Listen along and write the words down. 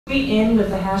tweet in with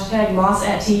the hashtag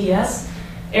Moss@TES.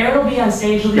 Aaron will be on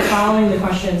stage, he'll be following the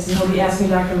questions, and he'll be asking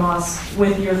Dr. Moss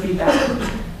with your feedback.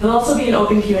 There'll also be an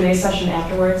open Q&A session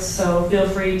afterwards, so feel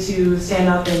free to stand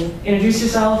up and introduce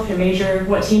yourself, your major,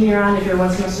 what team you're on, if you're a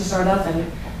one semester startup, and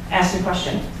ask your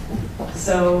question.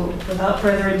 So without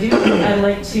further ado, I'd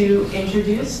like to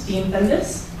introduce Dean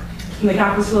Fendis from the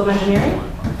Cochrane School of Engineering.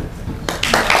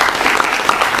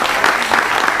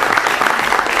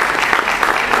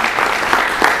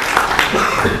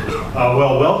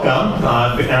 Well, welcome,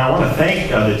 and I want to thank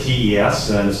the TES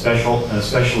and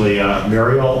especially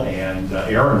Muriel and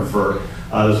Aaron for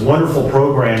this wonderful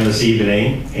program this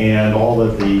evening and all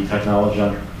that the Technology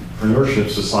Entrepreneurship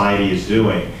Society is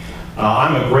doing.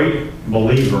 I'm a great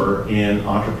believer in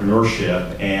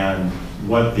entrepreneurship and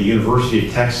what the University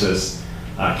of Texas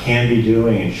can be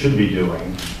doing and should be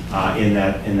doing in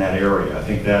that area. I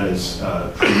think that is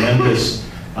a tremendous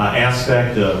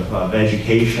aspect of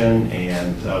education,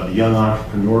 and the young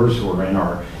entrepreneurs who are in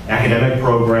our academic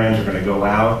programs are going to go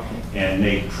out and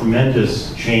make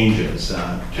tremendous changes,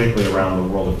 particularly around the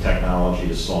world of technology,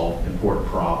 to solve important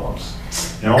problems.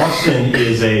 And Austin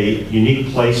is a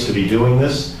unique place to be doing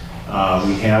this.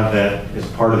 We have that as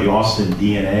part of the Austin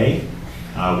DNA.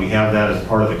 We have that as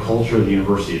part of the culture of the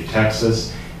University of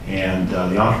Texas, and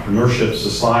the Entrepreneurship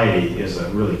Society is a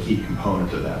really key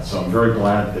component of that. So I'm very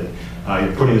glad that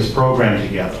you're putting this program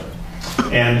together.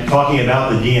 And talking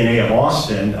about the DNA of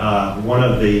Austin, one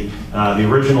of the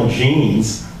original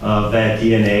genes of that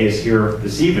DNA is here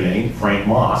this evening, Frank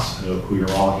Moss, who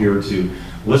you're all here to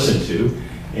listen to.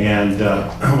 And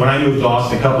when I moved to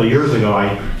Austin a couple of years ago,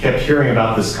 I kept hearing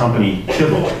about this company,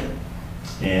 Tivoli,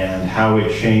 and how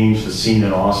it changed the scene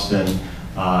in Austin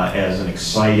as an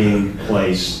exciting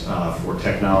place for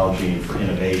technology and for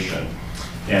innovation.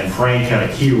 And Frank had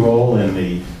a key role in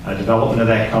the development of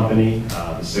that company,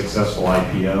 the successful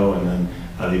IPO, and then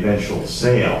the eventual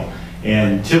sale.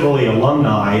 And Tivoli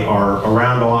alumni are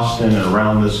around Austin and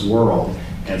around this world,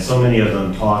 and so many of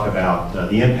them talk about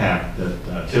the impact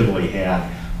that Tivoli had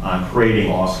on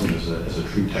creating Austin as a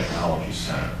true technology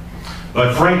center.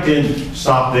 But Frank didn't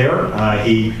stop there.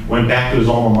 He went back to his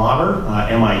alma mater,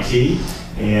 MIT,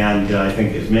 and I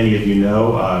think, as many of you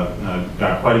know,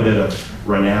 got quite a bit of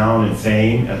renown and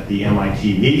fame at the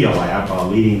MIT Media Lab,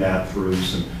 leading that through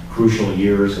some crucial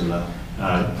years in the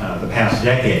past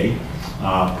decade,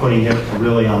 putting it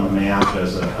really on the map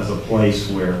as a place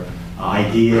where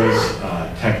ideas,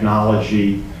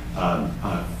 technology,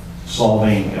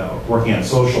 working on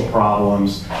social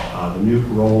problems, the new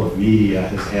role of media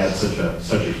has had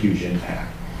such a huge impact.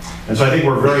 And so I think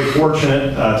we're very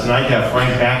fortunate tonight to have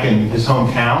Frank back in his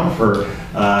hometown for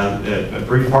a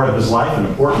brief part of his life, an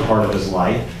important part of his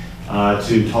life,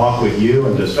 to talk with you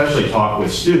and to especially talk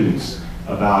with students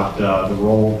about the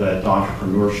role that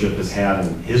entrepreneurship has had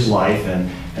in his life, and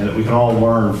that we can all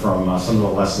learn from some of the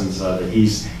lessons that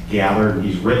he's gathered and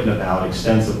he's written about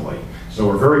extensively. So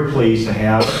we're very pleased to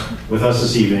have with us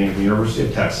this evening at the University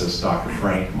of Texas, Dr.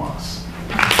 Frank Moss.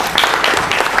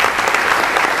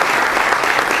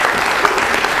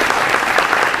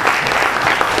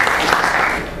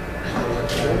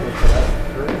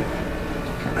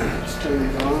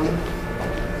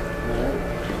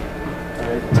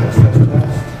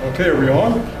 Okay, are we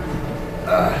on?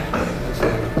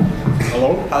 Hello?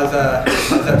 How's that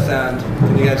sound?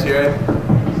 Can you guys hear it?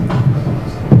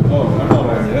 Oh, I'm not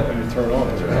on yet. Let me turn it on.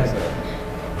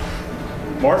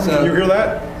 Martin, can you hear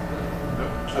that?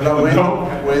 No.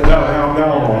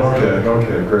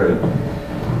 Okay, great.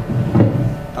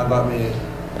 How about me?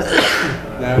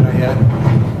 No, not yet.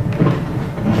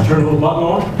 Turn a little button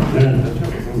on.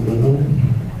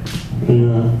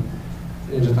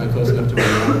 You're just not close enough to my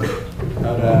mouth.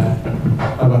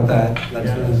 How about that?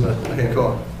 Okay,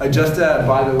 cool. Just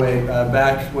by the way,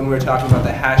 back when we were talking about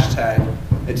the hashtag,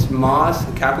 it's Moss,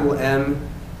 capital M,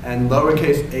 and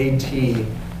lowercase at,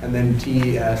 and then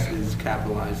TES is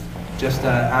capitalized. Just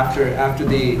after I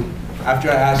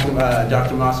asked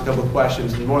Dr. Moss a couple of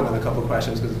questions, and more than a couple of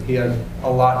questions, because he has a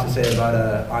lot to say about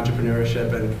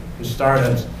entrepreneurship and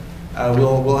startups.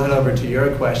 We'll head over to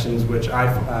your questions, which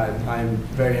I'm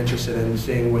very interested in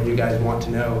seeing what you guys want to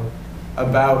know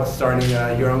about starting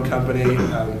your own company.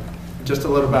 Just a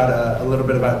little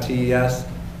bit about TES.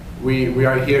 We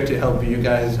are here to help you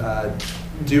guys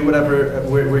do whatever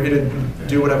we're here to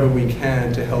do whatever we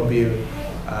can to help you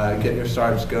get your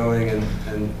startups going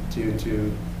and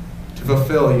to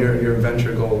fulfill your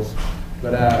venture goals.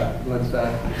 But let's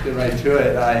get right to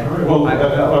it. I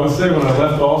would say when I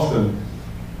left Austin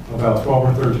about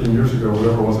 12 or 13 years ago,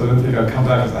 whatever it was, I didn't think I'd come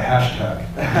back as a hashtag.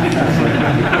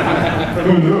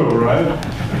 Who knew, right?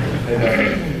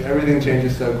 everything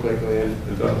changes so quickly, and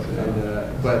It does, yeah.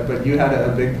 and but you had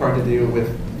a big part to do with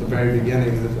the very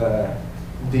beginnings of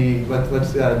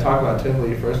let's talk about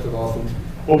Tivoli first of all. Since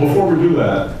Well, before we do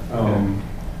that,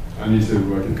 I need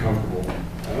to get comfortable.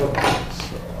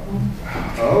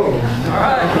 All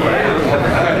right.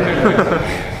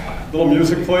 Little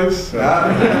music, please.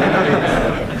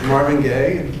 Marvin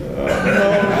Gaye. No,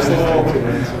 just a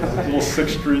little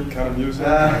 6th Street kind of music.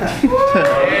 Okay,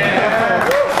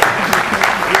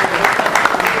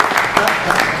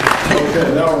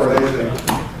 now we're ready.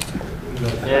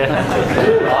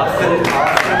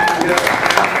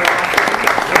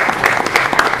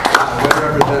 Way to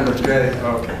represent, that's great.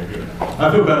 Okay, good. I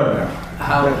feel better now.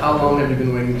 How long have you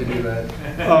been waiting to do that?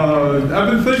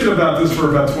 I've been thinking about this for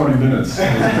about 20 minutes.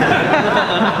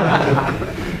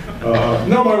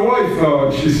 No, my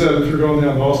wife, she said, if you're going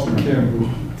down to Austin, Kim, who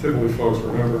Tivoli folks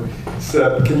remember,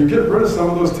 said, can you get rid of some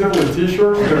of those Tivoli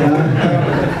t-shirts?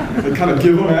 They kind of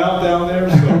give them out down there,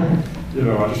 so, you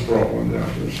know, I just brought one down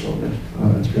here. So. Oh,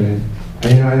 that's great. I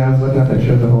was looking at that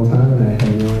shirt the whole time, and I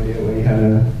had no idea when you had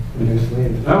a new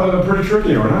sleeve. Oh, they're pretty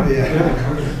tricky, aren't I? Yeah.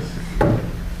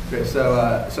 Great.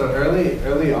 So, so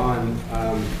early on,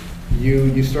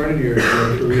 you started your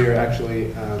career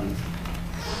actually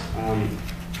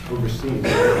overseas.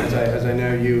 As I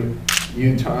know, you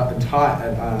taught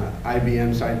at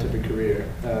IBM Scientific Career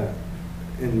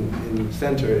in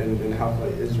Center in Haifa,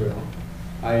 Israel.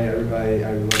 I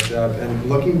looked up, and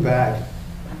looking back,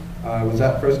 was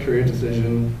that first career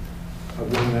decision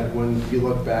one that when you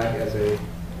look back as a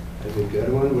good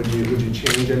one? Would you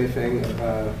change anything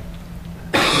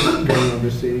going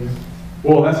overseas?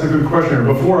 Well, that's a good question.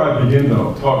 Before I begin,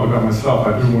 though, talking about myself,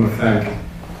 I do want to thank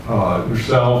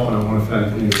yourself, and I want to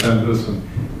thank the Intendus and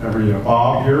every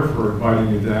Bob here for inviting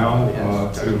me down.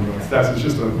 It's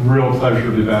just a real pleasure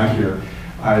to be back here.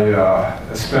 I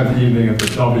spent the evening at the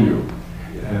W,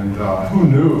 and who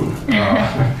knew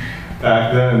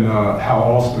back then how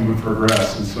Austin would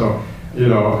progress. And so, you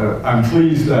know, I'm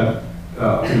pleased that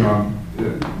you know, I'm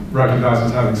recognized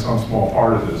as having some small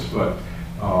part of this, but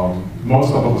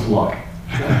most of it was luck.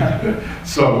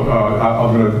 So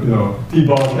I'm going to, you know,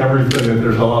 debunk everything that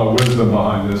there's a lot of wisdom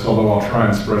behind this, although I'll try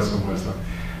and spread some wisdom.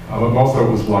 But most of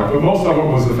it was luck. But most of it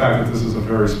was the fact that this is a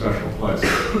very special place,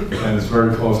 and it's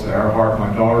very close to our heart.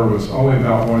 My daughter was only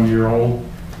about 1 year old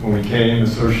when we came, and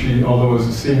so she, although as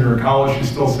a senior in college, she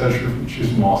still says she's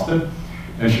from Austin,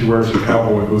 and she wears her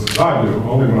cowboy boots as I do,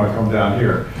 only when I come down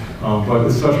here. But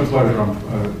it's such a pleasure. I'm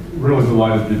really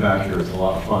delighted to be back here. It's a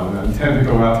lot of fun. And I intend to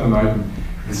go out tonight and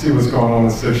see what's going on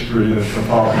 6th Street at the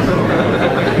Pop.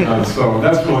 So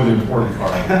that's really the important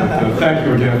part. But, thank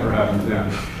you again for having me down.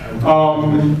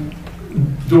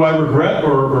 Do I regret,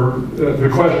 or the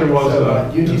question was?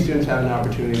 UT students have an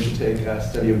opportunity to take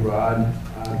study abroad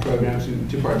programs,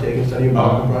 to partake in study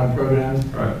abroad programs.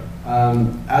 Right.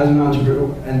 As an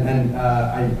entrepreneur, and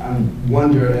I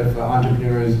wonder if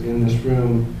entrepreneurs in this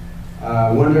room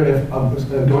wonder if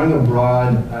going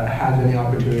abroad has any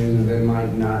opportunities that they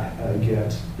might not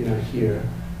get, you know, here.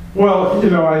 Well, you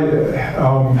know,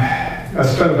 I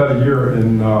spent about a year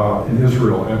in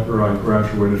Israel after I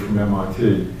graduated from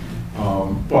MIT.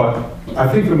 But I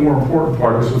think the more important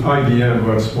part was with IBM, who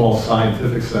had a small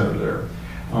scientific center there.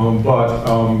 But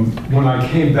when I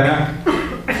came back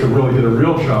to really get a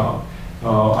real job,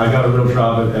 I got a real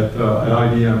job at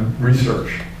IBM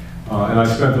Research. And I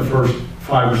spent the first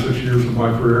 5 or 6 years of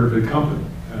my career at a big company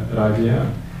at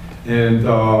IBM. And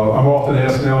I'm often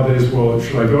asked nowadays, well,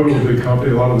 should I go to a big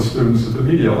company? A lot of the students at the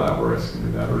Media Lab were asking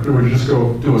me that. Or do we just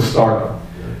go do a startup?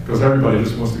 Because everybody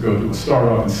just wants to go do a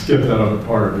startup and skip that other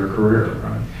part of their career,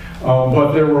 right?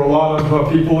 But there were a lot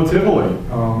of people at Tivoli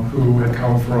who had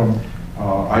come from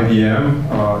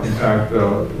IBM. In fact,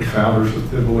 the founders of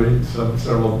Tivoli,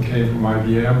 several of them came from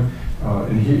IBM.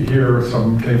 And here,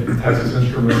 some came from Texas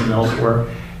Instruments and elsewhere.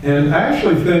 And I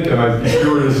actually think, and I'd be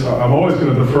curious, I'm always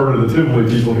going to defer to the Tivoli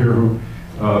people here who,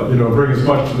 you know, bring as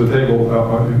much to the table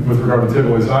with regard to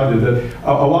Tivoli as I did, that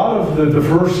a lot of the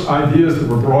diverse ideas that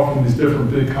were brought from these different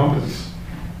big companies,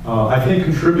 I think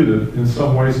contributed in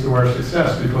some ways to our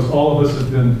success, because all of us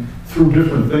have been through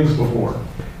different things before.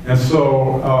 And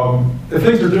so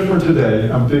things are different today.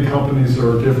 Big companies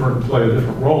are different and play a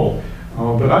different role.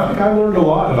 But I think I learned a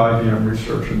lot at IBM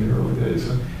Research in the early days.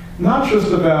 And not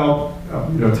just about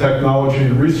you know, technology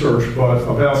and research, but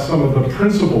about some of the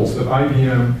principles that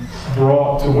IBM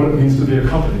brought to what it means to be a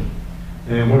company,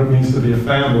 and what it means to be a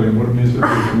family, and what it means to be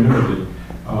a community.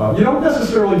 You don't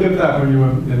necessarily get that when you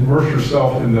immerse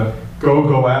yourself in the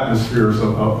go-go atmospheres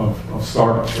of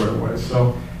startups right away.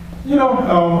 So, you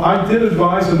know, I did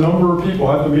advise a number of people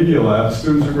at the Media Lab,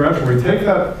 students who graduate, take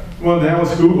that Well, now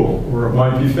it's Google, or it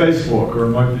might be Facebook, or it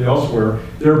might be elsewhere.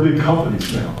 They're big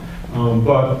companies now.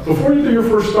 But before you do your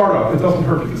first startup, it doesn't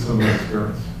hurt to get some of that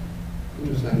experience.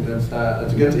 Interesting.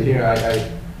 That's good to hear.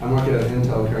 I'm working at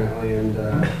Intel currently, and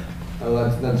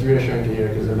that's reassuring to hear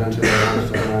because eventually I want to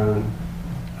start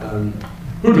my own.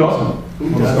 Who doesn't? Who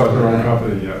Want to doesn't, start their own right?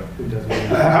 company, yeah. Who doesn't?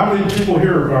 How many people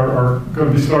here are going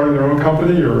to be starting their own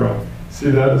company, or see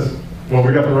that as, well,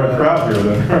 we got the right crowd here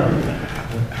then.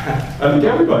 I think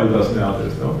everybody does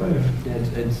nowadays, don't they?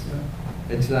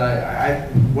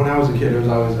 When I was a kid, it was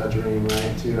always a dream,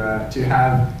 right? To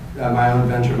have my own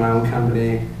venture, my own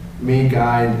company, me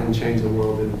guide and change the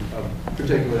world in a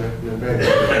particular, very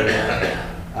particular way.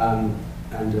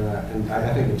 And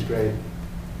I think it's great.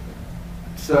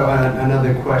 So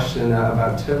another question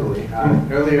about Tivoli.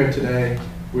 Earlier today,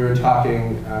 we were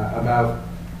talking about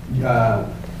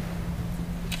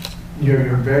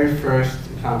your very first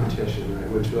competition, right?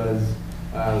 Which was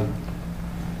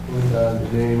the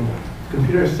name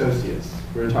Computer Associates.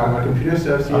 We were talking about Computer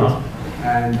Associates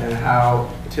and how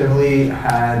Tivoli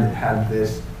had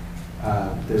this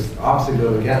this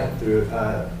obstacle to get through.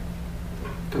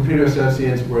 Computer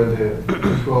Associates were the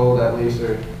controlled, at least,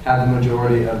 or had the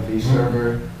majority of the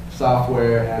server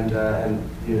software, and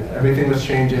everything was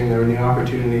changing. There were new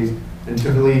opportunities, and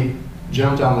Tivoli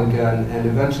jumped on the gun and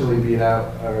eventually beat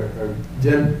out, or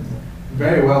did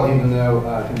very well, even though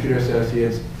Computer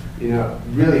Associates,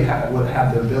 really would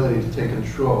have the ability to take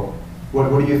control. What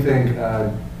do you think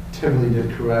Tivoli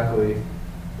did correctly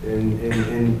in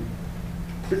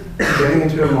getting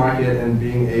into a market and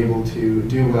being able to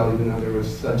do well, even though there was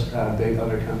such big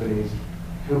other companies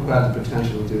who had the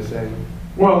potential to do the same?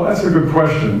 Well, that's a good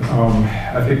question.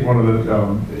 I think one of the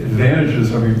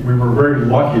advantages, we were very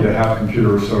lucky to have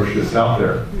Computer Associates out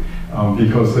there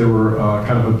because they were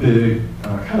kind of a big,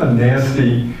 kind of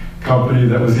nasty company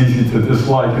that was easy to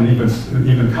dislike, and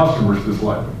even customers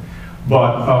disliked them.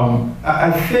 But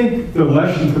I think the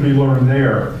lesson to be learned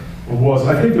there was,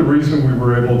 I think the reason we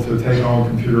were able to take on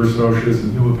Computer Associates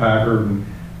and Hewlett-Packard and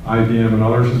IBM and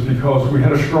others is because we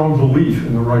had a strong belief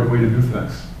in the right way to do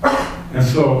things. And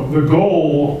so the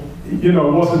goal,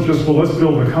 wasn't just, well, let's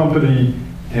build a company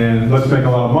and let's make a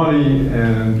lot of money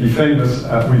and be famous.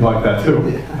 We like that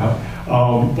too.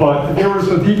 But there was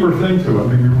a deeper thing to it.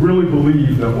 We really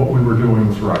believed that what we were doing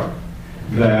was right.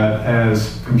 That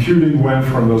as computing went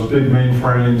from those big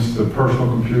mainframes to personal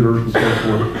computers and so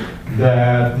forth,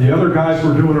 that the other guys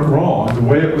were doing it wrong. The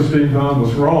way it was being done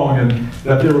was wrong, and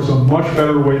that there was a much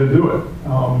better way to do it.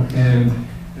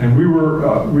 And we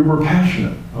were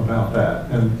passionate about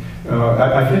that. And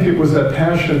I think it was that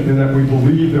passion in that we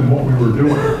believed in what we were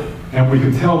doing, and we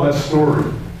could tell that story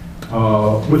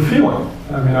with feeling.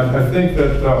 I think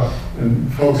that,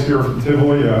 and folks here from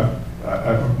Tivoli,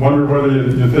 I wonder whether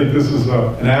you think this is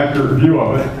an accurate view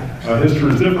of it.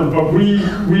 History is different, but we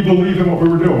believed in what we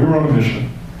were doing. We were on a mission.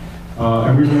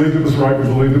 And we believed it was right, we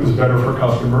believed it was better for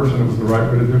customers, and it was the right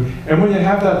way to do it. And when you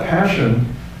have that passion,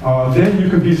 then you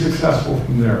can be successful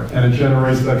from there. And it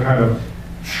generates that kind of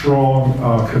strong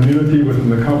community within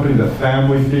the company, that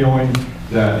family feeling,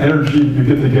 that energy you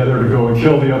get together to go and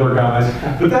kill the other guys.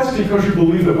 But that's because you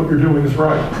believe that what you're doing is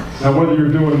right. Now, whether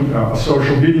you're doing a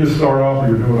social media startup, or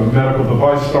you're doing a medical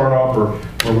device startup, or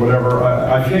whatever,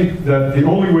 I think that the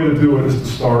only way to do it is to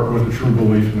start with a true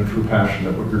belief and a true passion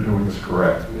that what you're doing is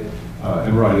correct.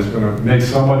 And right, it's going to make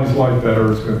somebody's life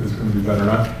better, it's going to be better.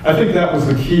 And I think that was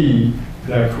the key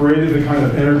that created the kind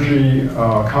of energy,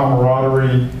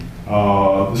 camaraderie,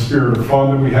 the spirit of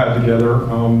fun that we had together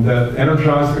that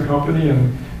energized the company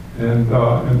and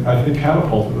I think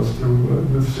catapulted us to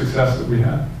the success that we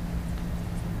had.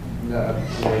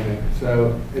 Amazing.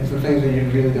 So it's the things that you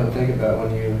really don't think about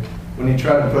when you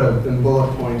try to put in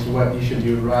bullet points what you should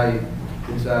do right.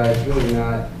 It's really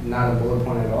not a bullet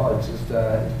point at all. It's just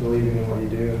it's believing in what you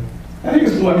do. I think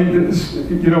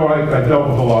I dealt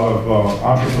with a lot of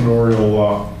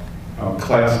entrepreneurial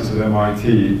classes at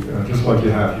MIT, just like you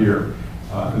have here,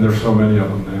 and there's so many of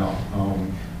them now.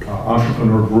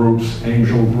 Entrepreneur groups,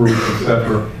 angel groups,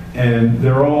 etc. And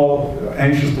they're all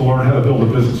anxious to learn how to build a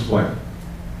business plan.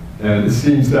 And it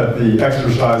seems that the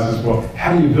exercise is, well,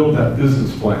 how do you build that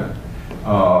business plan?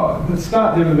 It's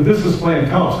not, the business plan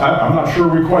comes. I'm not sure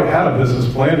we quite had a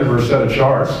business plan or a set of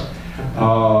charts.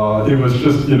 It was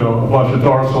just, a bunch of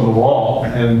darts on the wall,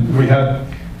 and we had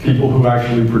people who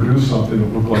actually produced something that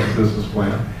looked like a business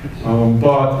plan.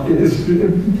 But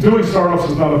doing startups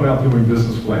is not about doing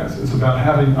business plans. It's about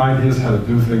having ideas how to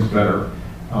do things better,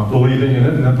 believing in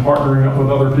it, and then partnering up with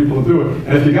other people to do it.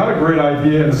 And if you got a great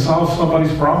idea and it solves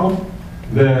somebody's problem,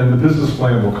 then the business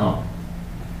plan will come.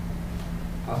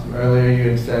 Awesome. Awesome. Earlier you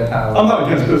had said how I'm not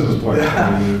against business plans.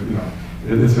 I mean,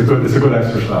 you know, it's a good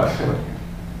exercise.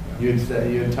 you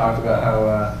had talked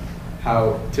about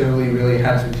how Tivoli really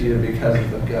had succeeded because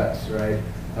of the guts, right?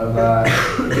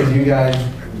 Because you guys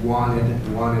wanted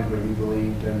what you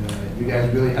believed, and you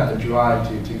guys really had the drive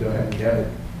to go ahead and get it.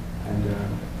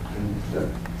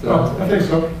 Well, I think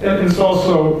so. And it's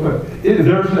also,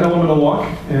 there's an element of luck,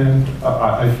 and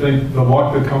I think the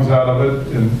luck that comes out of it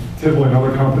in Tivoli and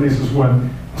other companies is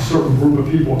when a certain group of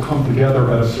people come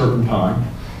together at a certain time,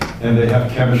 and they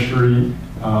have chemistry,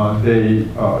 they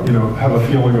have a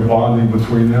feeling of bonding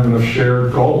between them and a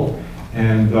shared goal.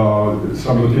 And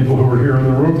some of the people who were here in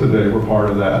the room today were part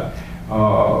of that.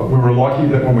 We were lucky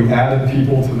that when we added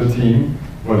people to the team,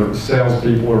 whether it was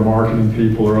salespeople or marketing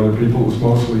people or other people, it was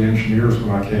mostly engineers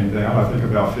when I came down, I think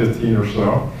about 15 or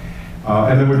so.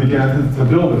 And then we began to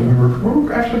build it. And we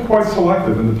were actually quite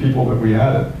selective in the people that we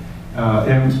added.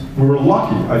 And we were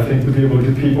lucky, I think, to be able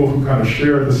to get people who kind of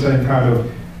shared the same kind of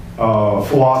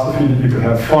philosophy that you could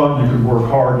have fun, you could work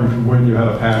hard, you could win, you had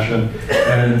a passion.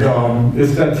 And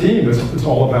it's that team, it's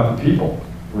all about the people.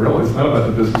 Really, it's not about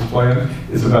the business plan,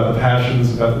 it's about the passion,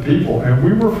 it's about the people. And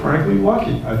we were frankly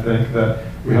lucky, I think, that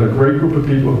we had a great group of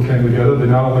people who came together. They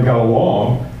not only got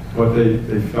along, but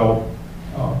they felt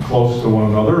close to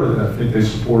one another, and I think they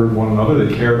supported one another,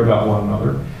 they cared about one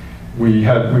another. We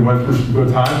went through some good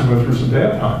times, we went through some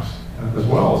bad times, as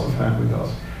well as the family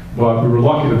does. But we were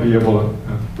lucky to be able to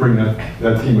bring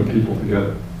that team of people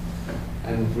together.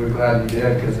 And we're glad you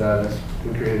did, because that's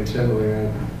what created Tivoli,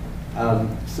 right?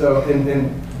 So, and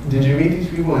did you meet these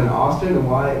people in Austin, and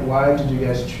why did you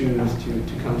guys choose to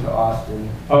come to Austin?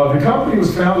 The company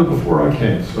was founded before I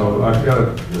came, so I've got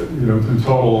to, do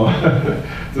total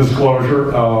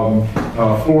disclosure.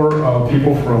 4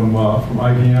 people from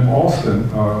IBM Austin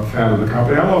founded the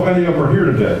company. I don't know if any of them are here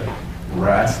today.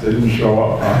 Rats, they didn't show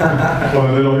up.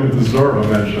 Well, they don't even deserve a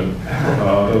mention.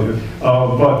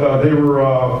 But they were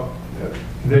a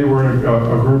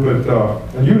group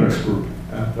a Unix group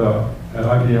at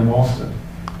IBM Austin.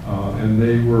 And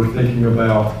they were thinking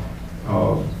about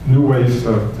new ways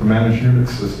to manage Unix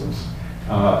systems.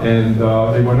 And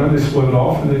they went on, they split it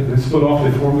off, and they split off,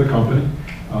 they formed the company.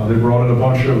 They brought in a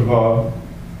bunch of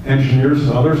engineers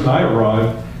and others, and I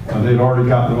arrived. They'd already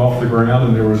gotten it off the ground,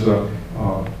 and there was a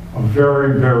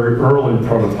very, very early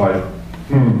prototype.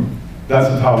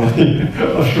 That's probably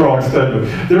a strong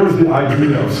statement. There was the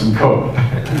idea of some code.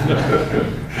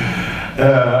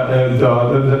 And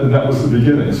that was the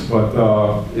beginnings. But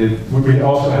we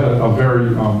also had a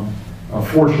very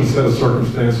fortunate set of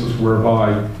circumstances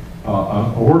whereby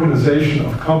an organization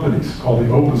of companies called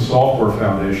the Open Software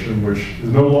Foundation, which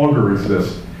no longer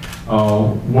exists,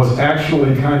 was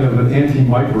actually kind of an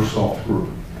anti-Microsoft group.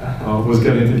 Was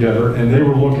getting together, and they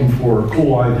were looking for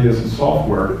cool ideas in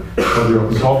software for the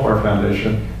Open Software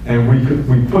Foundation, and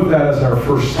we put that as our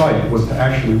first site, was to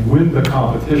actually win the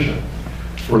competition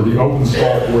for the open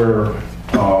software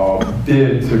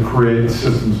bid to create a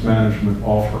systems management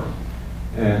offering.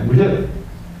 And we did it,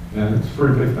 and it's a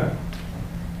pretty big thing.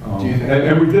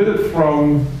 And we did it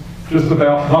from just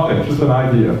about nothing, just an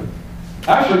idea.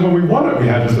 Actually, when we won it, we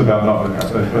had just about nothing, I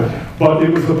think. But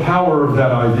it was the power of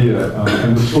that idea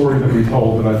and the story that we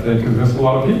told that I think convinced a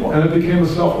lot of people. And it became a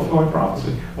self-fulfilling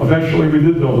prophecy. Eventually, we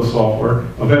did build the software.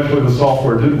 Eventually, the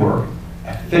software did work.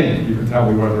 I think. You can tell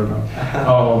me whether or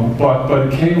not. But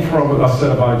it came from a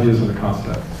set of ideas and a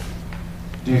concept.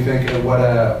 Do you think, what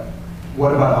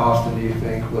about Austin do you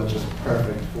think was just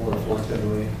perfect for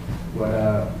Tivoli?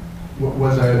 What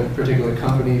was there particular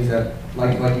companies that,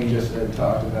 like you just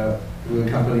talked about, were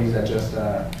companies that just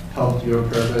helped your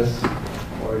purpose?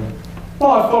 Or?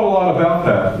 Well, I've thought a lot about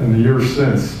that in the years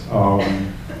since.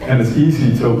 And it's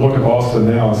easy to look at Austin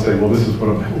now and say, well, this is what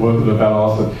it about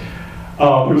Austin.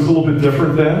 It was a little bit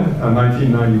different then,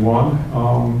 1991.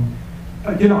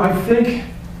 I think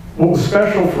what was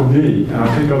special for me, and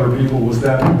I think other people, was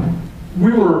that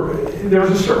there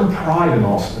was a certain pride in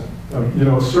Austin.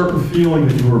 A certain feeling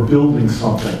that you were building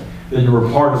something, that you were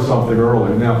part of something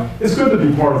early. Now, it's good to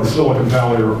be part of the Silicon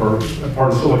Valley or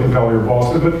part of Silicon Valley or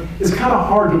Boston, but it's kind of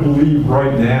hard to believe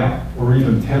right now, or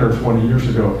even 10 or 20 years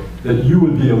ago, that you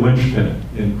would be a linchpin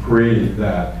in creating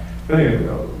that thing.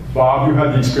 Bob, you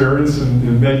had the experience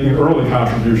in making an early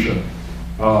contribution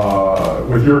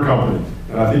with your company.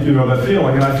 And I think you know that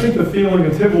feeling. And I think the feeling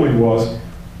at Tivoli was,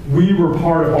 we were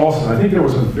part of Austin. I think there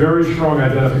was a very strong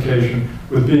identification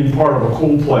with being part of a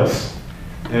cool place.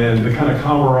 And the kind of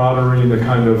camaraderie and the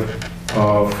kind of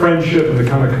friendship and the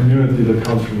kind of community that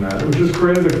comes from that. It just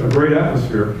created a great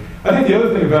atmosphere. I think the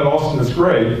other thing about Austin that's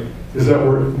great is that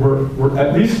we're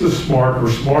at least as smart,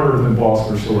 we're smarter than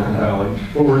Boston or Silicon Valley,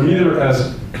 but we're neither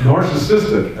as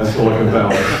narcissistic as Silicon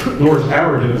Valley, nor as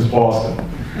arrogant as Boston.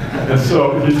 And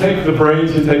so if you take the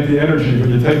brains, you take the energy, but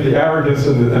you take the arrogance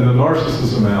and the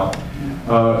narcissism out,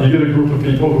 you get a group of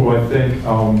people who I think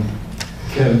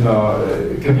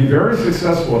can be very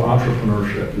successful at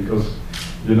entrepreneurship, because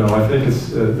I think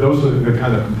those are the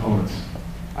kind of components.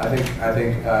 I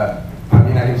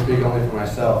mean, I can speak only for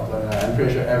myself, but I'm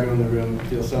pretty sure everyone in the room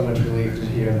feels so much relief to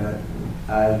hear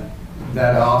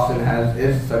that Austin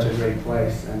is such a great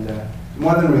place, and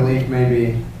more than relief,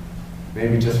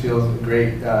 maybe just feels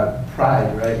great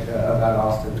pride, right, about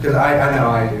Austin, because I know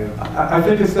I do. I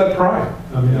think it's that pride.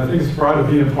 I mean, I think it's pride of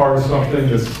being part of something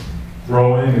that's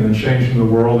growing and then changing the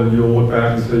world, and you'll look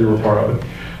back and say you were part of it.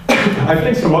 I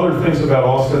think some other things about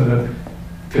Austin that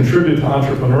contribute to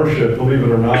entrepreneurship, believe it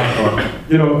or not,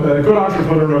 a good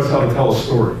entrepreneur knows how to tell a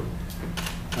story.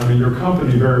 I mean, your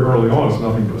company very early on is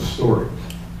nothing but a story.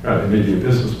 Right, it may be a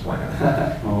business plan,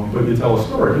 but you tell a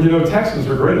story. And Texans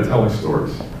are great at telling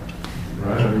stories,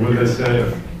 right? I mean, what do they say?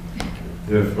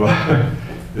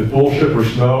 If bullshit were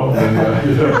snow, then if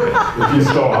you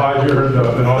so high here in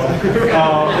Austin.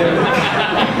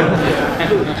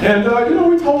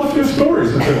 We told a few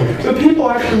stories. The people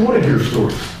actually want to hear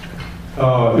stories. They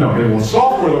want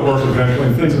software that works eventually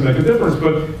and things that make a difference.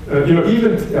 But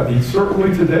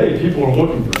certainly today, people are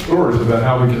looking for stories about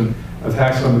how we can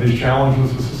attack some of these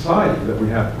challenges of society that we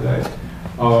have today.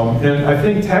 And I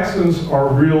think Texans are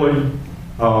really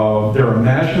they're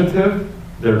imaginative,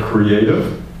 they're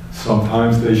creative.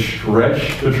 Sometimes they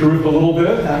stretch the truth a little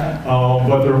bit,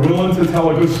 but they're willing to tell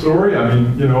a good story. I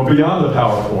mean, beyond the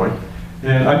PowerPoint.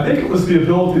 And I think it was the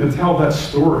ability to tell that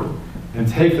story and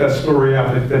take that story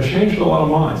out that changed a lot of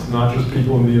minds, not just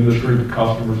people in the industry, but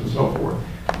customers and so forth.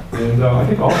 And I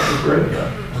think Austin's great at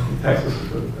that. I think Texas is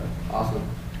good at that. Awesome.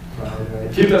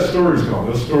 Right. Keep that stories going.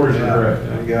 Those stories are great.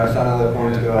 There we go. That's another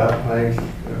point to go up. Thanks.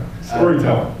 Yeah.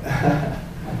 Storytelling.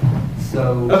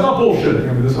 So that's not bullshitting.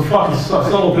 I mean, there's a fucking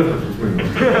subtle difference between them.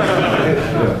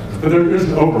 Yeah. But there is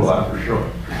an overlap for sure.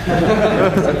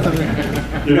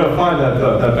 You got to find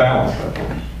that balance.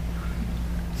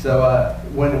 So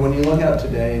when you look out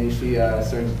today and you see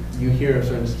you hear of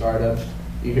certain startups,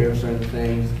 you hear of certain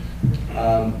things.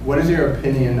 What is your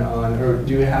opinion on, or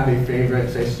do you have a favorite,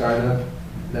 say, startup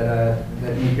that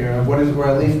you hear of? Or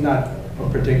at least not a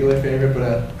particular favorite, but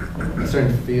a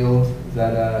certain field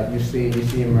that you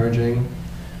see emerging?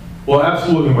 Well,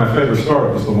 absolutely, my favorite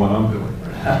startup is the one I'm doing.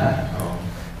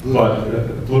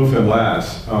 Bluefin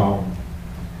Labs,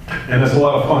 and it's a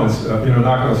lot of fun. It's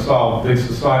not going to solve big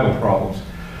societal problems,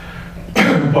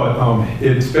 but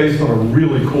it's based on a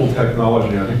really cool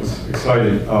technology. I think it's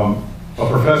exciting. A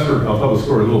professor, I'll tell the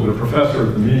story a little bit. A professor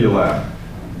at the Media Lab,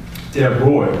 Deb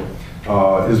Roy,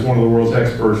 is one of the world's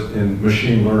experts in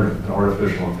machine learning and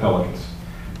artificial intelligence.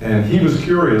 And he was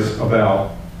curious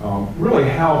about really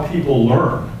how people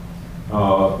learn,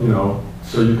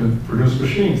 so you can produce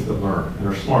machines that learn and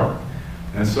are smart.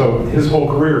 And so his whole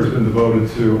career has been devoted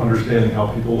to understanding how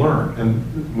people learn. And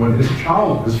when his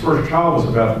first child was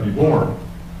about to be born,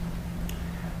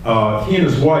 he and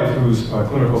his wife, who's a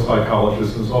clinical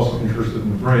psychologist and is also interested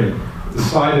in the brain,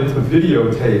 decided to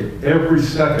videotape every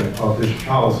second of his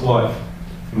child's life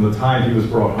from the time he was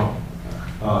brought home.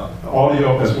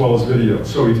 Audio as well as video.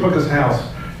 So he took his house,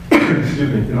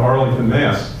 in Arlington,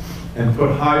 Mass, and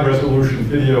put high-resolution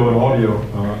video and audio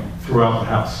throughout the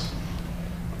house.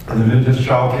 And the minute his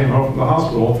child came home from the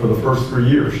hospital, for the first 3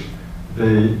 years,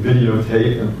 they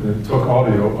videotaped and took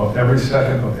audio of every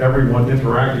second of everyone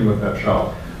interacting with that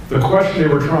child. The question they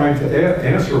were trying to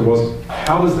answer was,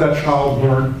 how does that child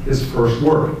learn his first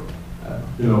word?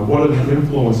 What are the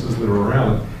influences that are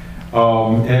around it?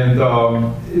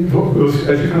 It was,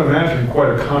 as you can imagine,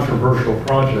 quite a controversial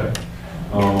project.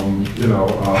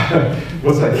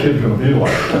 What's that kid going to be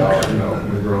like,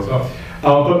 when he grows up?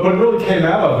 But what really came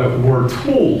out of it were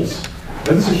tools.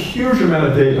 And this is a huge amount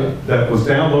of data that was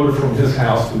downloaded from his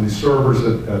house to these servers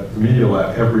at the Media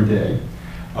Lab every day.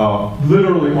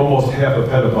 Literally almost half a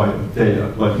petabyte of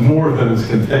data, like more than is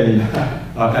contained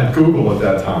at Google at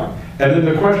that time. And then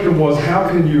the question was, how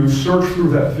can you search through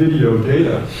that video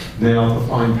data now to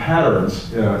find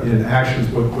patterns in actions,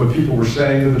 what people were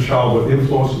saying to the child, what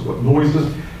influences, what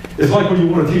noises. It's like when you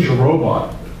want to teach a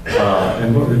robot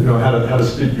and how to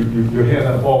speak, you hand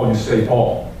that ball and you say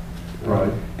ball,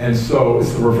 right? And so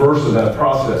it's the reverse of that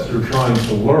process. You're trying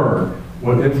to learn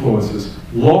what influences.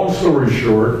 Long story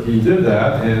short, he did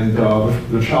that, and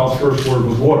the child's first word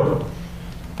was water.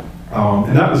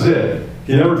 And that was it.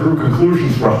 He never drew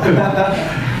conclusions from it.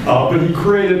 But he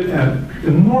created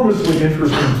enormously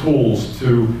interesting tools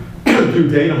to do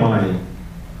data mining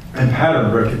and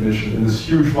pattern recognition in this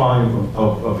huge volume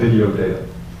of video data.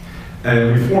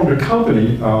 And we formed a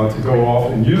company to go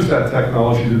off and use that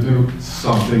technology to do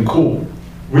something cool.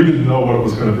 We didn't know what it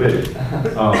was going to be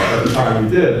at the time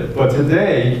we did. But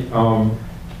today,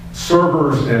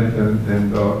 servers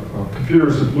and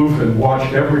computers at Bluefin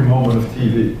watch every moment of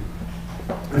TV.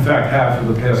 In fact, have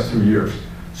for the past 2 years.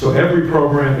 So every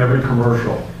program, every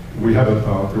commercial, we have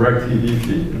a direct TV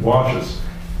feed, it watches.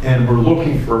 And we're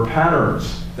looking for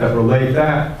patterns that relate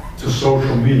that to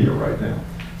social media right now.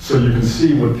 So you can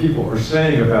see what people are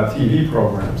saying about TV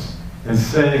programs and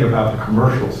saying about the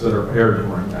commercials that are aired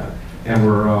during that. And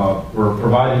we're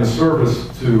providing a service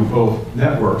to both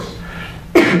networks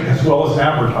as well as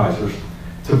advertisers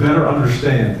to better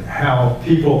understand how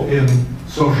people in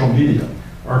social media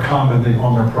are commenting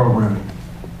on their programming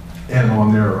and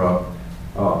on their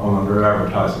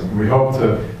advertising. And we hope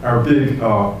to, our big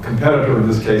competitor in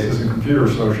this case isn't Computer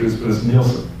Associates, but it's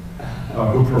Nielsen,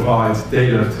 who provides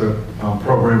data to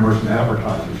programmers and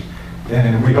advertisers.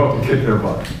 And we hope to kick their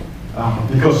butt.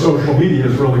 Because social media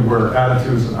is really where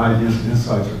attitudes and ideas and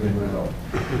insights are being developed.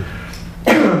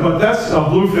 But that's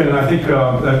Bluefin, and I think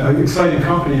an exciting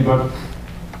company. But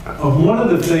one of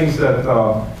the things that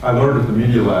I learned at the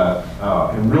Media Lab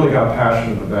and really got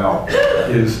passionate about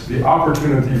is the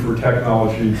opportunity for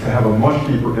technology to have a much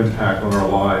deeper impact on our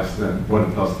lives than what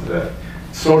it does today.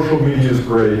 Social media is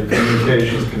great,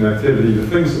 communications, connectivity, the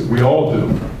things that we all do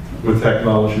with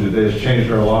technology today has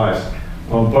changed our lives.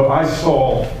 But I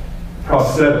saw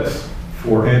prosthetics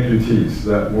for amputees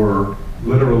that were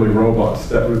literally robots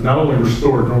that would not only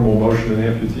restore normal motion in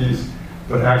amputees,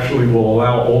 but actually will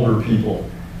allow older people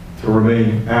to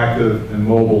remain active and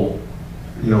mobile,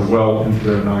 well into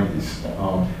their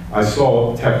 90s. I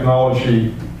saw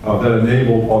technology that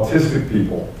enabled autistic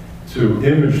people to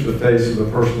image the face of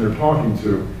the person they're talking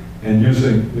to, and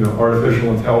using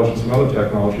artificial intelligence and other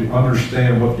technology,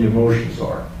 understand what the emotions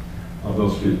are of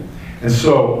those people. And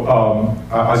so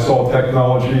I saw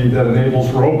technology that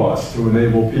enables robots to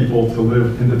enable people to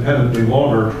live independently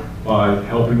longer by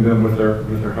helping them with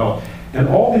their health. And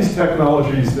all these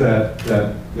technologies that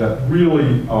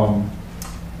really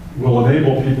will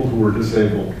enable people who are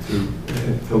disabled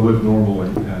to live normally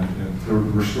and to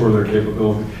restore their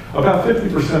capability. About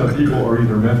 50% of people are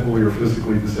either mentally or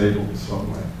physically disabled in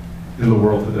some way in the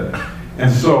world today.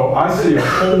 And so I see a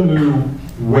whole new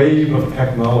wave of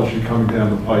technology coming down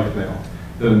the pike now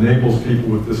that enables people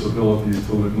with disabilities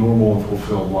to live normal and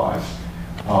fulfilled lives.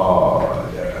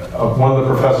 One of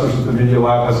the professors at the Media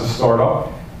Lab has a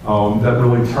startup that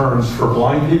really turns, for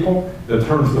blind people, that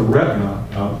turns the retina,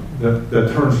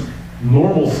 that turns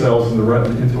normal cells in the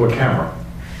retina into a camera.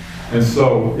 And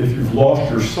so if you've lost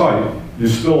your sight, you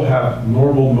still have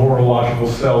normal neurological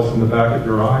cells in the back of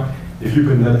your eye. If you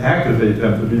can then activate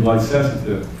them to be light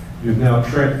sensitive, you've now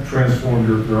transformed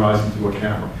your eyes into a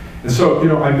camera. And so,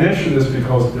 I mention this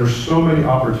because there's so many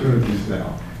opportunities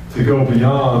now to go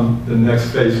beyond the next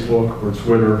Facebook or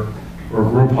Twitter or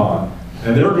Groupon.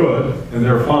 And they're good and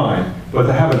they're fine, but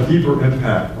to have a deeper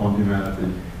impact on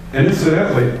humanity. And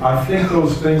incidentally, I think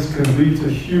those things can lead to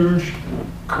huge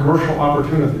commercial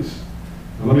opportunities.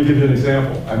 And let me give you an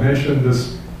example. I mentioned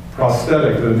this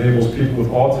prosthetic that enables people with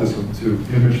autism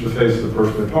to image the face of the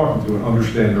person they're talking to and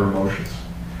understand their emotions.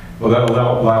 Well, that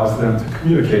allows them to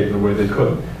communicate in the way they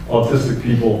couldn't. Autistic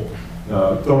people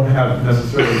don't have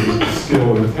necessarily the skill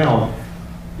or the talent.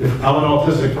 If I'm an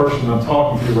autistic person and I'm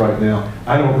talking to you right now,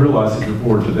 I don't realize that you're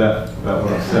bored to death about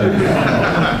what I'm saying.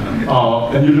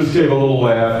 And you just gave a little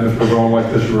laugh, and if you're going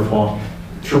like this, you're fine.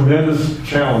 Tremendous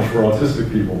challenge for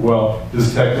autistic people. Well,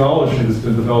 this technology that's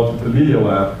been developed at the Media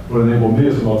Lab would enable me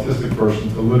as an autistic person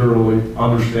to literally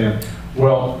understand,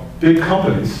 well, big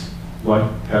companies like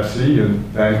Pepsi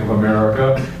and Bank of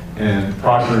America and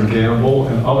Procter & Gamble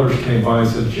and others came by and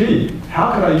said, gee,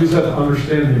 how can I use that to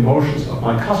understand the emotions of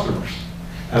my customers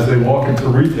as they walk into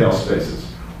retail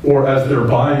spaces or as they're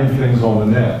buying things on the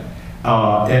net?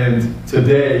 And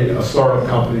today, a startup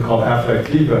company called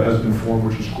Affectiva has been formed,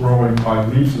 which is growing by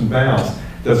leaps and bounds,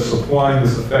 that's supplying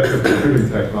this effective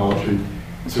computing technology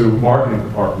to marketing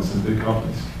departments in big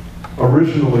companies,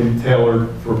 originally tailored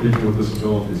for people with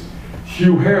disabilities.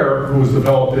 Hugh Hare, who was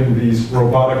developing these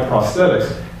robotic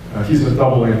prosthetics, he's a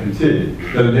double amputee,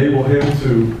 that enable him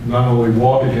to not only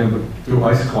walk again, but do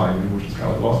ice climbing, which is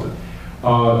how he lost it.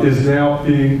 Is now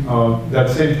being, that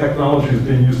same technology is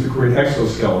being used to create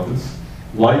exoskeletons,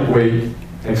 lightweight,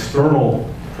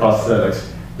 external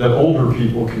prosthetics that older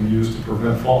people can use to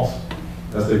prevent falls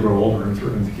as they grow older and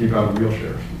to keep out of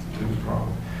wheelchairs. It's a big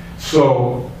problem.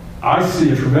 So I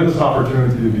see a tremendous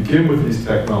opportunity to begin with these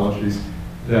technologies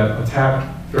that attack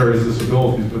various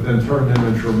disabilities, but then turn them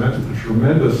into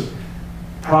tremendous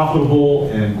profitable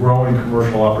and growing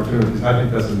commercial opportunities. I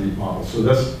think that's a neat model. So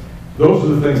those are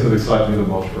the things that excite me the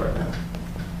most right now.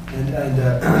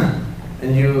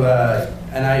 And you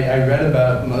and I read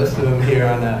about most of them here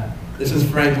on this is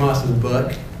Frank Moss's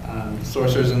book,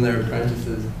 Sorcerers and Their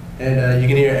Apprentices, and you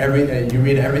can hear you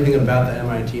read everything about the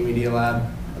MIT Media Lab,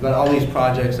 about all these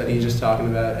projects that he's just talking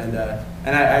about, and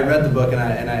I read the book and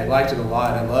I liked it a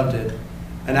lot. I loved it,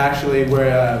 and actually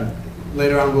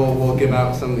later on we'll give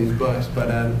out some of these books, but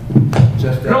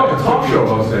just You're like a talk show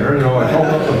host there, like hold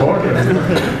up the book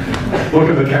and look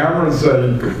at the camera and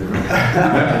say,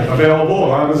 available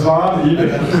on Amazon, eBay.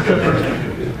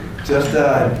 Just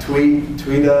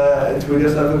tweet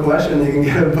us up a question, you can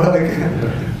get a book.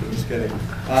 Just kidding.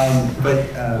 But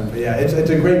yeah, it's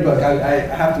a great book. I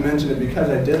have to mention it because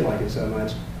I did like it so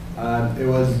much. I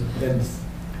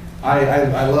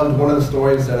loved one of the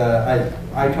stories that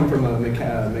I come from a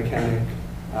mechanic.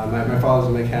 My father's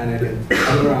a mechanic, and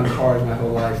I've been around cars my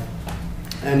whole life.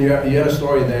 And you had a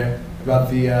story there about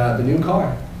the new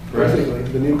car, basically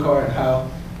the new car, and how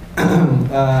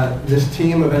this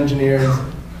team of engineers,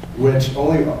 which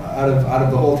only out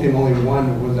of the whole team, only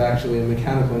one was actually a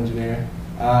mechanical engineer,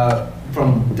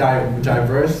 from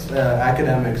diverse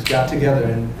academics, got together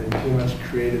and pretty much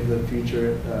created the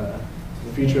future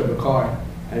of the car.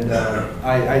 And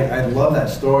I love that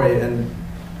story. And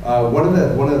one of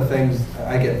the things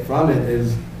I get from it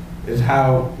is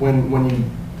how when you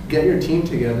get your team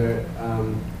together,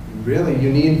 really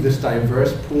you need this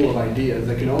diverse pool of ideas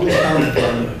that can only come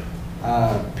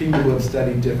from people who have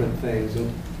studied different things.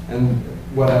 And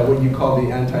what you call the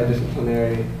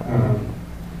antidisciplinary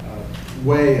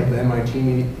way of the MIT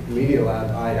Media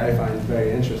Lab, I find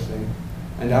very interesting.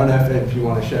 And I don't know if you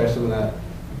want to share some of that.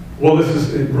 Well, this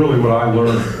is really what I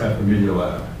learned at the Media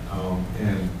Lab,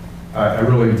 and I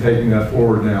really am taking that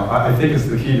forward now. I think it's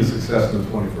the key to success in the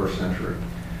 21st century,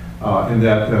 in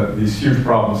that these huge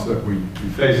problems that we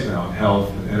face now in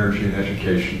health and energy and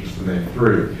education, just to name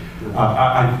three,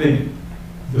 I think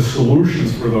the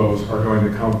solutions for those are going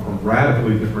to come from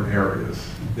radically different areas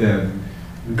than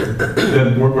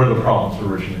where the problems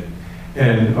originate.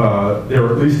 And there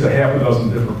are at least a half a dozen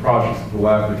different projects at the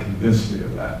lab that convinced me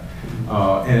of that.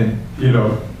 And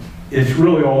it's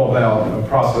really all about a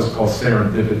process called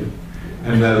serendipity.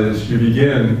 And that is, you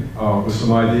begin with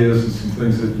some ideas and some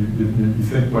things that you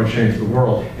think might change the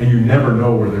world, and you never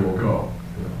know where they will go.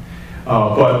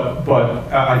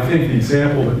 But I think the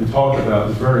example that you talked about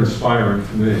is very inspiring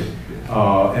to me.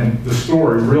 And the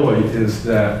story really is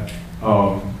that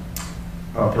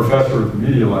a professor at the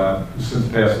Media Lab, who since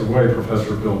passed away,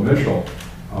 Professor Bill Mitchell,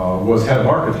 was head of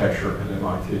architecture at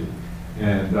MIT.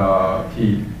 And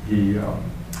he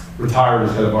retired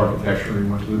as head of architecture and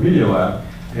went to the Media Lab.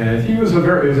 And he was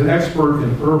an expert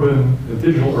in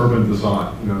digital urban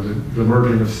design, the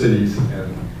merging of cities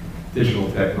and digital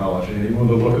technology. And he wanted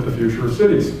to look at the future of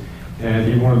cities. And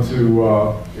he wanted to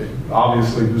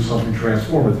obviously do something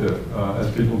transformative,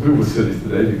 as people do with cities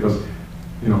today, because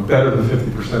better than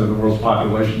 50% of the world's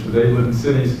population today live in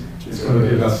cities. It's going to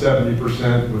be about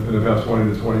 70% within about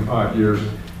 20 to 25 years.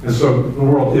 And so the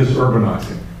world is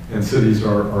urbanizing, and cities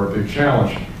are a big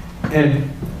challenge.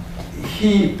 And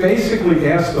he basically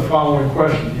asked the following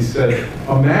question. He said,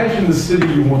 imagine the city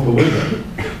you want to live in,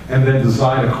 and then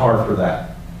design a car for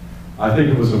that. I think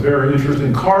it was a very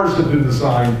interesting. Cars have been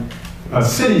designed,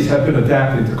 cities have been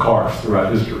adapting to cars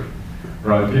throughout history,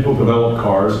 right? People developed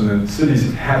cars, and then cities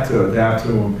have had to adapt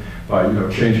to them by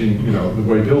changing the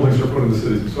way buildings are put into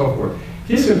cities and so forth.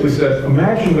 He simply said,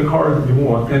 imagine the car that you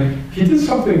want. And he did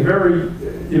something very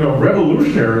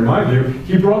revolutionary in my view.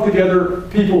 He brought together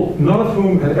people, none of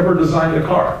whom had ever designed a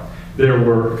car. There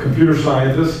were computer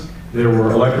scientists, there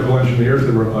were electrical engineers,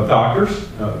 there were doctors,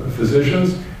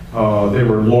 physicians, they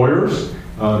were lawyers,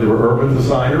 they were urban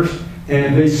designers,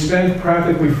 and they spent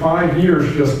practically 5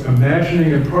 years just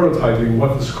imagining and prototyping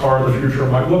what this car of the future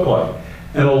might look like.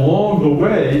 And along the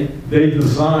way, they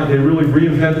really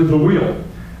reinvented the wheel.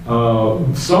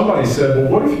 Somebody said, well,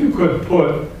 what if you could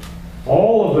put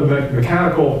all of the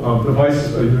mechanical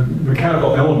devices,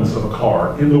 mechanical elements of a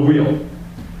car in the wheel,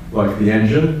 like the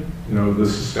engine, the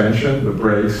suspension, the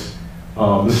brakes,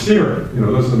 the steering,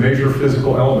 those are the major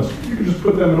physical elements. You could just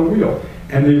put them in a wheel.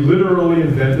 And they literally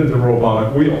invented the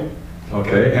robotic wheel,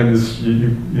 okay? And this,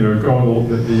 you go in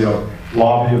the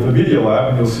lobby of the Media Lab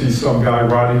and you'll see some guy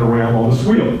riding around on this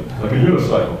wheel, like a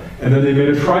unicycle. And then they made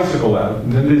a tricycle out of it,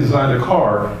 and then they designed a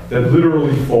car that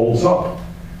literally folds up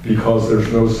because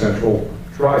there's no central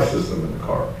drive system in the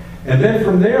car. And then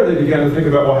from there, they began to think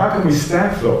about, well, how can we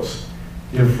stack those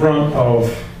in front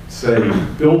of, say,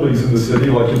 buildings in the city,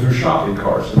 like you do shopping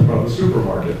carts in front of the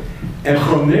supermarket. And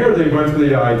from there, they went to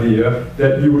the idea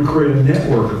that you would create a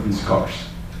network of these cars.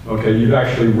 Okay, you'd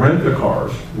actually rent the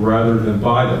cars rather than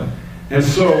buy them. And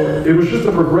so it was just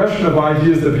a progression of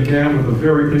ideas that began with a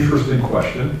very interesting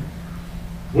question.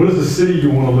 What does the city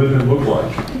you want to live in look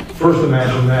like? First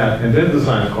imagine that, and then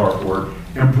design a car for it,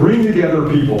 and bring together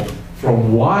people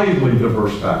from widely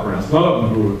diverse backgrounds, none of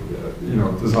them who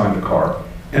designed the car,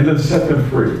 and then set them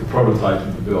free, to prototype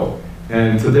and to build.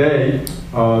 And today,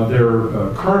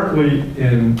 they're currently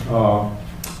in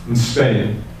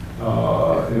Spain,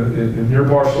 near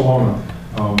Barcelona,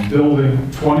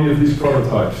 building 20 of these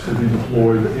prototypes to be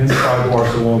deployed inside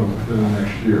Barcelona within the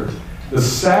next year. The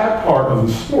sad part of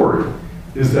the story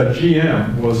is that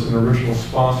GM was an original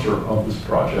sponsor of this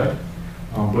project,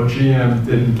 but GM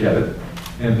didn't get it.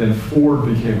 And then Ford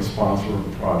became a sponsor of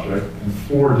the project, and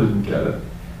Ford didn't get it.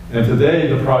 And today,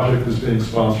 the project is being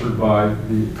sponsored by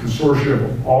the Consortium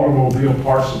of Automobile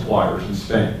Parts Suppliers in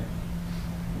Spain.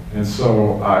 And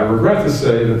so I regret to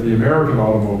say that the American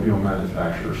automobile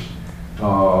manufacturers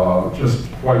just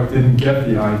quite didn't get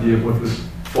the idea of what this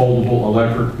foldable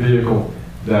electric vehicle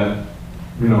that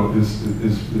is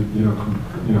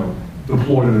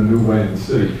deployed in a new way in the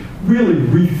city. Really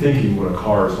rethinking what a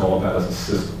car is all about as a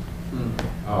system.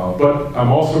 But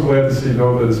I'm also glad to see,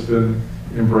 though, that it's been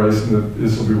embraced and that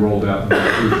this will be rolled out in the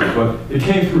future. But it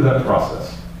came through that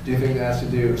process. Do you think that has to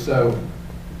do, so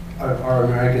are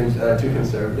Americans too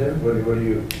conservative? Why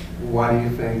do you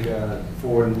think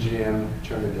Ford and GM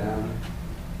turned it down?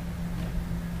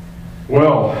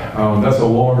 Well, that's a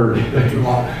longer issue.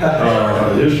 I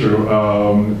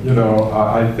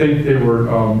think they were,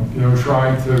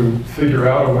 trying to figure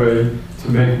out a way to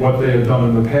make what they had done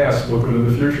in the past look good in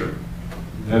the future.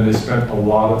 And they spent a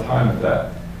lot of time at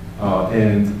that.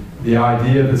 And the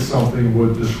idea that something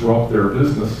would disrupt their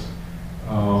business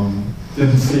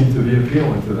didn't seem to be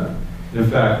appealing to them. In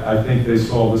fact, I think they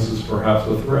saw this as perhaps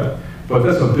a threat. But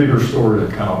that's a bigger story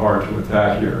that's kind of hard to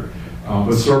attack here.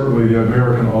 But certainly the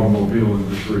American automobile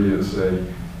industry is a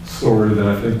story that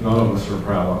I think none of us are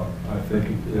proud of. I think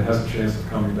it has a chance of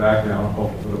coming back now, and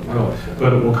hopefully it will.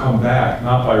 But it will come back,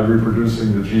 not by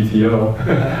reproducing the GTO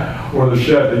or the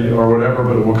Chevy or whatever,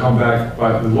 but it will come back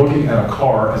by looking at a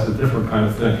car as a different kind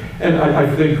of thing. And I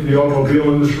think the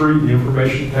automobile industry, the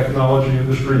information technology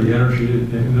industry, the energy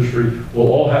industry will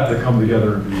all have to come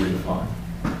together and be redefined.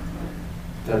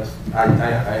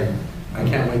 I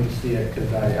can't wait to see it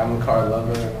because I'm a car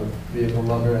lover, I'm a vehicle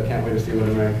lover. I can't wait to see what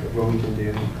we can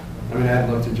do. I mean, I'd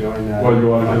love to join. Well, you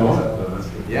want to do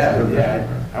that? Yeah,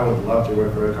 I would love to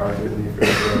work for a car company for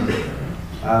sure.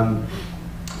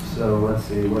 So let's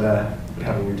see, what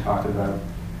haven't we talked about?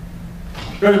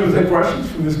 Ready to take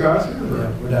questions from these guys here?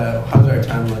 Yeah. How's our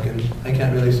time looking? I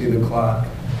can't really see the clock.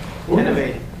 10 of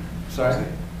 8. Sorry.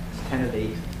 It's 10 of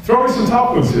 8. Throw me some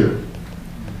top ones here.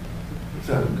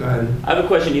 So go ahead. I have a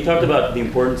question. You talked about the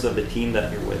importance of the team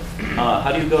that you're with.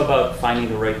 How do you go about finding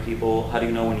the right people? How do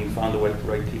you know when you found the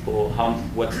right people?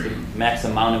 What's the max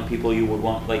amount of people you would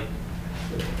want? Like,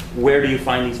 where do you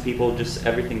find these people? Just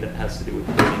everything that has to do with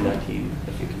building that team,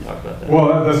 if you can talk about that.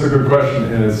 Well, that's a good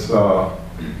question, and it's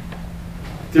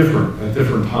different at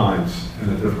different times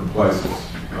and at different places.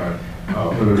 Right?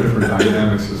 There are different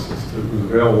dynamics as to who's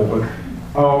available, but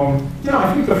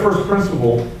I think the first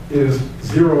principle is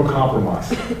zero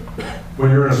compromise when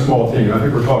you're in a small team. I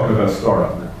think we're talking about a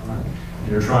startup now, right?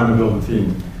 You're trying to build a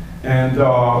team. And,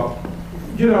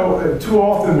 too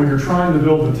often when you're trying to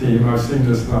build a team, I've seen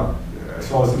this, I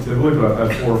saw this in Italy, but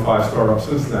I've had 4 or 5 startups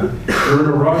since then. You're in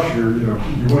a rush, you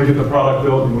want to get the product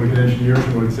built, you want to get engineers,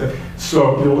 you want to say.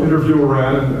 So you'll interview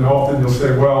around and often you'll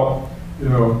say, well,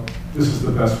 this is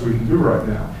the best we can do right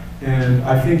now. And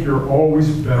I think you're always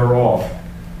better off.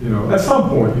 At some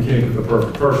point you can't get the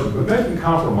perfect person, but making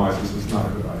compromises is not a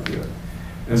good idea.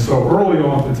 And so early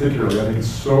on particularly, I think it's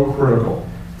so critical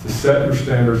to set your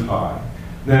standards high.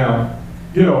 Now,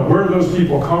 where those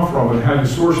people come from and how you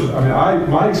source it,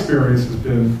 my experience has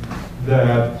been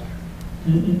that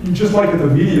you just like at the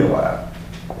Media Lab,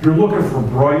 you're looking for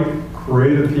bright,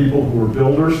 creative people who are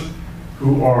builders,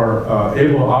 who are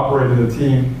able to operate in a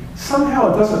team.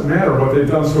 Somehow it doesn't matter what they've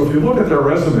done. So if you look at their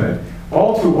resume,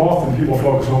 all too often people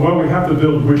focus on, well, we have to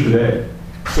build widget A.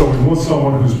 So we want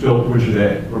someone who's built widget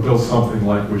A, or built something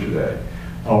like widget A,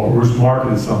 or who's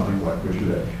marketed something like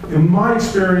widget A. In my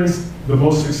experience, the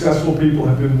most successful people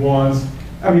have been ones,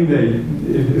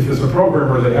 if it's a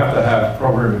programmer, they have to have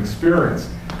programming experience.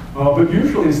 But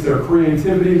usually it's their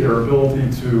creativity, their ability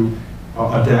to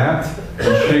adapt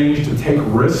and change, to take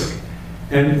risk.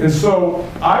 And so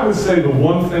I would say the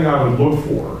one thing I would look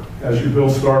for as you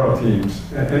build startup teams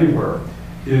anywhere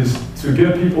is to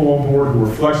get people on board who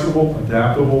are flexible,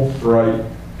 adaptable, bright,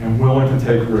 and willing to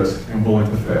take risks and willing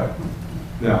to fail.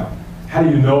 Now, how do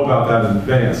you know about that in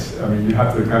advance? I mean, you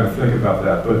have to kind of think about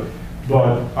that.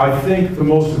 But I think the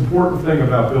most important thing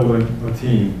about building a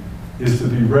team is to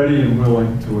be ready and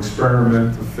willing to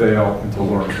experiment, to fail, and to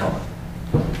learn from it.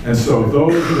 And so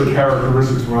those are the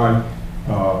characteristics when I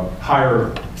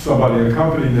hire somebody in a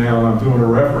company now and I'm doing a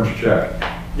reference check.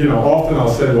 You know, often I'll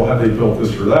say, well, have they built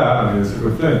this or that? I mean, it's a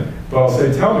good thing. But I'll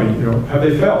say, tell me, you know, have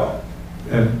they failed?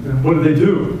 And what did they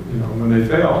do, you know, when they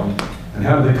failed? And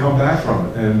how did they come back from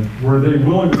it? And were they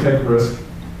willing to take risks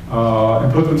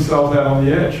and put themselves out on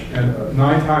the edge? And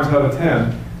 9 times out of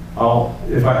 10,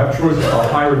 if I have choices, I'll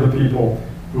hire the people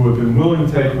who have been willing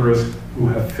to take risks, who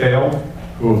have failed,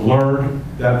 who have learned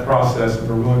that process and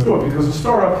are willing to do it. Because a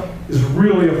startup is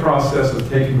really a process of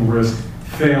taking risk,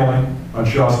 failing,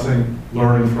 adjusting,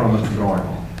 learning from it, and going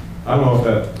on. I don't know if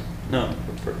that... No,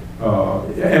 that's perfect.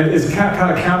 And it's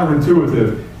kind of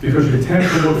counterintuitive because you tend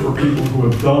to look for people who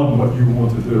have done what you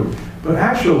want to do. But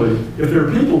actually, if there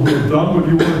are people who have done what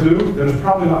you want to do, then it's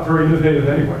probably not very innovative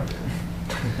anyway.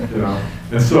 You know?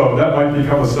 And so that might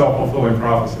become a self-fulfilling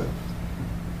prophecy.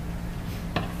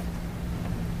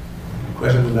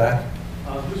 Question in the back?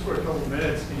 Just for a couple of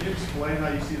minutes, can you explain how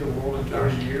you see the world in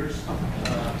 30 years?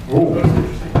 Ooh. What are the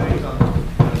interesting things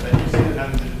that you see that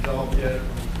haven't been developed yet?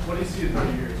 What do you see in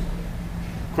 30 years?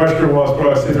 Question was,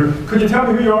 what I see there. Could you tell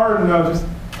me who you are and just...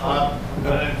 My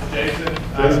name's Jason.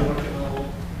 Jason.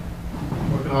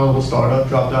 I'm working on a little startup,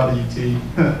 dropped out of UT.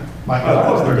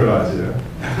 That wasn't a good idea.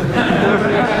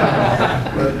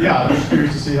 But yeah, I'm just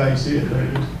curious to see how you see it in 30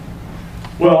 years.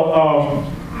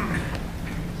 Well,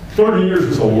 30 years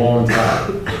is a long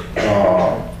time.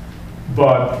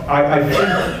 But I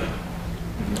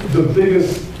think the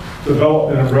biggest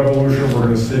development and revolution we're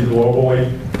going to see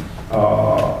globally,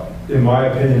 in my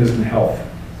opinion, is in health.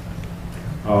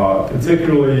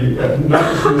 Particularly, not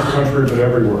just in this country, but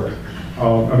everywhere.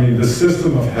 I mean, the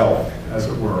system of health, as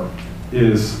it were,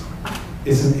 is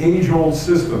an age-old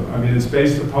system. I mean, it's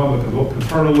based upon the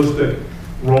paternalistic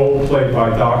role played by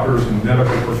doctors and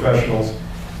medical professionals,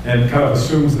 and kind of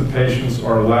assumes that patients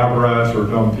are lab rats or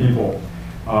dumb people.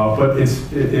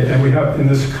 And we have, in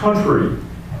this country,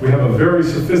 we have a very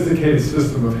sophisticated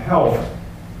system of health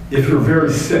if you're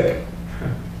very sick.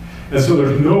 And so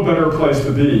there's no better place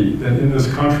to be than in this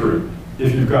country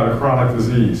if you've got a chronic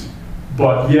disease.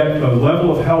 But yet the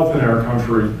level of health in our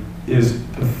country is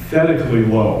pathetically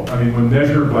low. I mean, when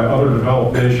measured by other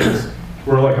developed nations,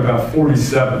 we're like about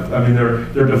 47th. I mean,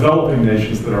 they're developing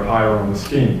nations that are higher on the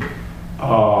scheme.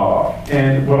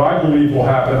 And what I believe will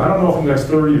happen, I don't know if in the next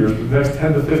 30 years, but the next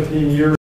 10 to 15 years,